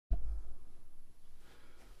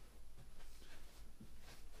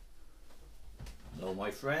my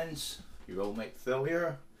friends, your old mate Phil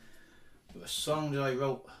here, with a song that I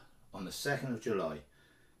wrote on the 2nd of July.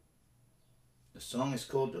 The song is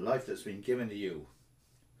called The Life That's Been Given to You.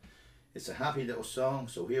 It's a happy little song,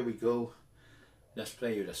 so here we go. Let's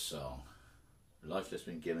play you the song. The Life That's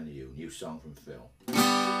Been Given to You, new song from Phil.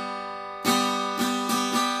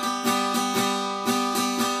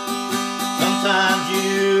 Sometimes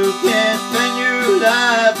you can spend your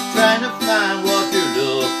life trying to find what you're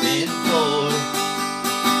looking for.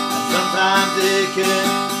 And sometimes it can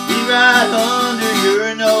be right under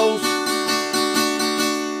your nose.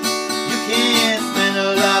 You can spend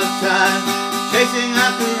a lot of time chasing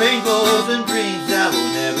after rainbows and dreams that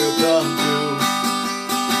will never come true.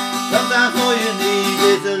 Sometimes all you need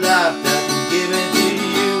is a life that's been given to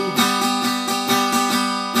you.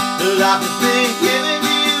 The life that's been given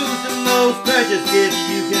to you is the most precious gift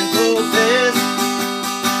you can possess.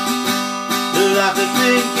 The life that's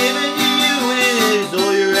been given to you is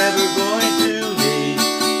all you're ever going to need.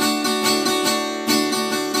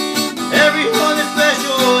 Everyone is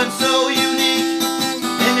special and so unique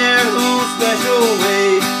in their own special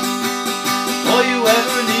way. All you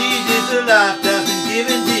ever need is a life that's been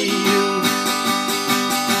given to you.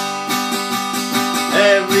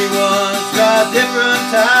 Everyone's got different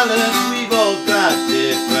talents, we've all got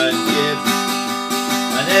different gifts,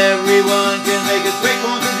 and everyone can make a great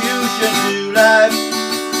contribution to life.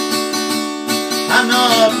 I'm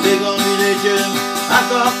not big on religion, I've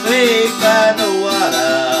got faith, I know what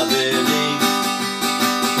I believe.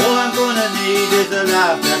 All I'm gonna need is a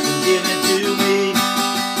life that's been given to me.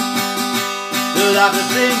 The life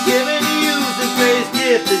that's been given to you is the greatest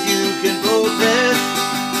gift that you can possess.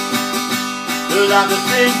 The life that's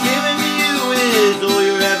been given to you is all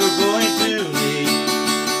you're ever going to need.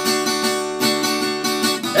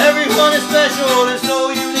 Everyone is special and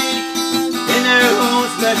so unique in their own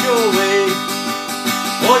special way.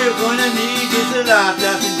 All you're gonna need is a life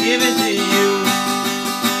that's been given to you.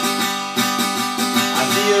 I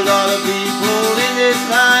see a lot of people in this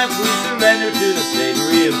life who surrender to the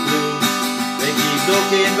slavery of gloom. They keep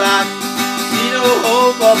looking back, see no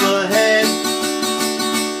hope up ahead.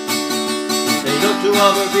 They look to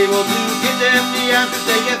other people to give them the answers.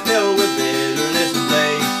 They get filled with bitterness and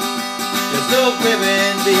blame. Just look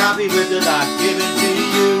within, be happy with the life given to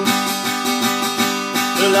you.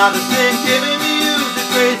 The life that's been given to you is the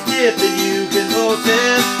greatest gift that you can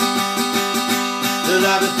possess. The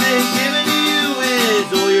life that's been given to you is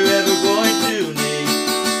all you're ever going to need.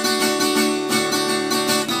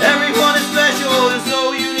 Everyone is special and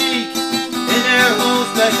so unique in their own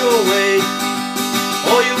special way.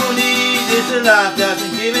 All you will need is a life that's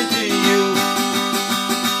been given to you.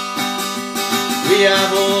 We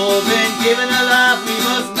have all been given a life, we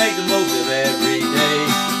must make the most of every day.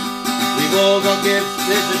 We've all got gifts,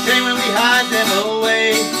 it's a shame when we hide them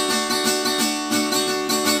away.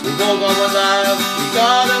 We've all got one life, we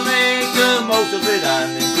gotta make the most of it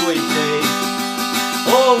and enjoy each day.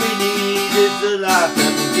 All we need is the life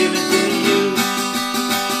that's been given to you.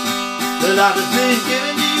 The life that's been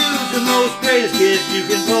given to you is the most greatest gift you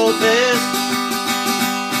can possess.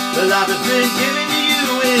 The life that's been given to you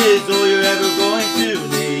is all you're ever going to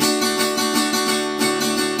need.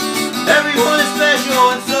 Everyone is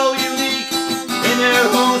special and so unique in their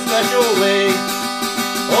own special way.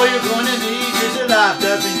 All you're gonna need is a life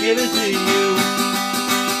that's been given to you.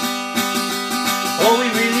 All we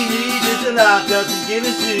really need is a life that's been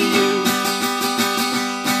given to you.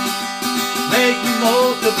 Make the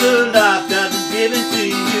most of the life that's been given to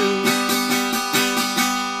you.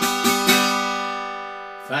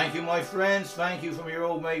 Thank you, my friends. Thank you from your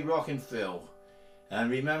old mate Rockin' Phil. And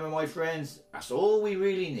remember, my friends, that's all we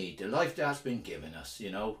really need. The life that's been given us,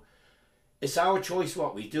 you know. It's our choice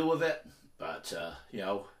what we do with it, but you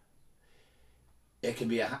know, it can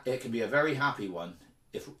be a very happy one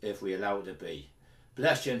if we allow it to be.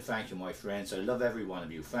 Bless you and thank you, my friends. I love every one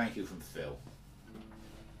of you. Thank you from Phil.